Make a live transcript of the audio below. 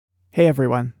Hey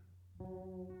everyone.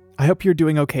 I hope you're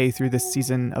doing okay through this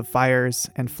season of fires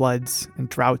and floods and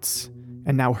droughts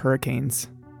and now hurricanes,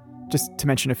 just to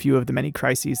mention a few of the many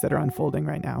crises that are unfolding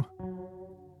right now.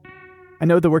 I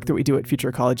know the work that we do at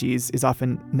Future Ecologies is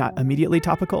often not immediately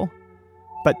topical,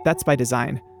 but that's by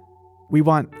design. We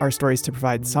want our stories to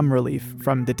provide some relief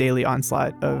from the daily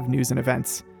onslaught of news and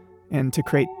events, and to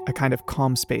create a kind of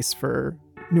calm space for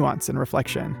nuance and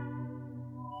reflection.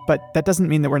 But that doesn't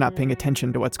mean that we're not paying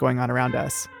attention to what's going on around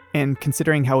us and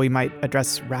considering how we might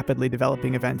address rapidly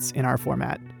developing events in our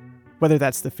format, whether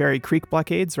that's the Fairy Creek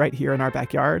blockades right here in our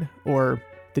backyard, or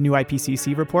the new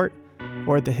IPCC report,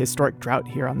 or the historic drought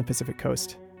here on the Pacific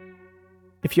Coast.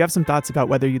 If you have some thoughts about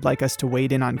whether you'd like us to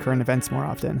wade in on current events more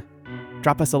often,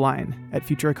 drop us a line at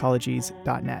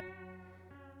futureecologies.net.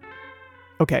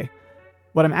 Okay,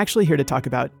 what I'm actually here to talk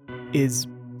about is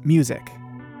music.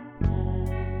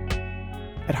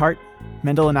 At heart,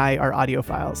 Mendel and I are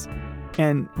audiophiles,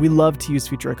 and we love to use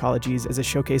Future Ecologies as a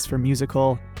showcase for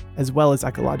musical as well as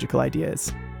ecological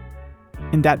ideas.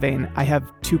 In that vein, I have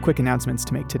two quick announcements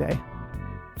to make today.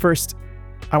 First,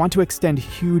 I want to extend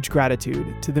huge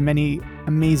gratitude to the many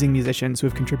amazing musicians who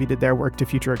have contributed their work to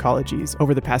Future Ecologies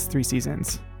over the past 3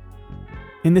 seasons.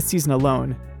 In this season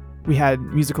alone, we had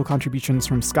musical contributions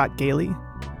from Scott Gailey,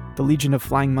 the Legion of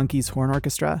Flying Monkeys Horn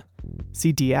Orchestra,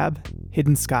 C. Diab,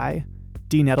 Hidden Sky,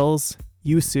 D. Nettles,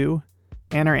 Yu Su,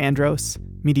 Anar Andros,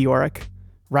 Meteoric,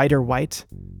 Ryder White,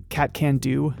 Cat Can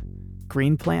Do,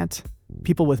 Green Plant,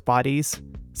 People with Bodies,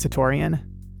 Satorian,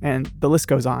 and the list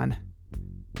goes on.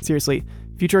 Seriously,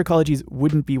 Future Ecologies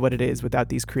wouldn't be what it is without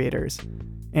these creators.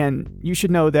 And you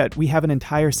should know that we have an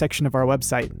entire section of our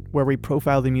website where we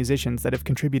profile the musicians that have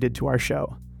contributed to our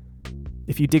show.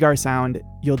 If you dig our sound,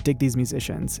 you'll dig these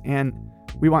musicians, and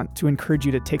we want to encourage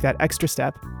you to take that extra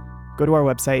step, go to our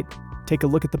website, take a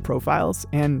look at the profiles,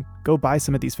 and go buy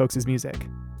some of these folks' music.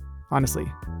 Honestly,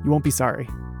 you won't be sorry.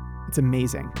 It's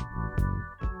amazing.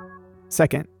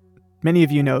 Second, many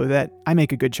of you know that I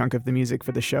make a good chunk of the music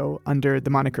for the show under the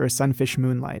moniker Sunfish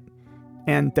Moonlight,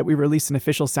 and that we release an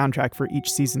official soundtrack for each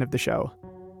season of the show.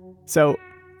 So,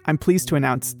 I'm pleased to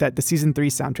announce that the Season 3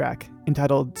 soundtrack,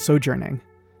 entitled Sojourning,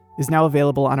 is now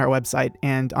available on our website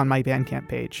and on my Bandcamp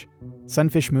page,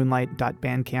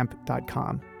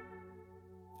 sunfishmoonlight.bandcamp.com.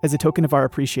 As a token of our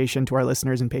appreciation to our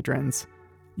listeners and patrons,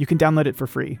 you can download it for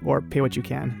free or pay what you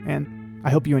can, and I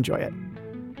hope you enjoy it.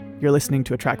 You're listening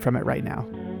to a track from it right now.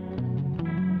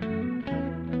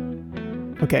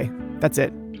 Okay, that's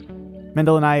it.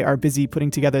 Mendel and I are busy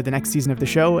putting together the next season of the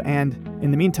show, and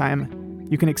in the meantime,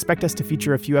 you can expect us to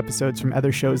feature a few episodes from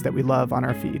other shows that we love on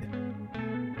our feed.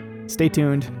 Stay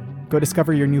tuned, go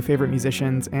discover your new favorite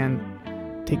musicians, and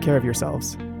take care of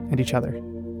yourselves and each other.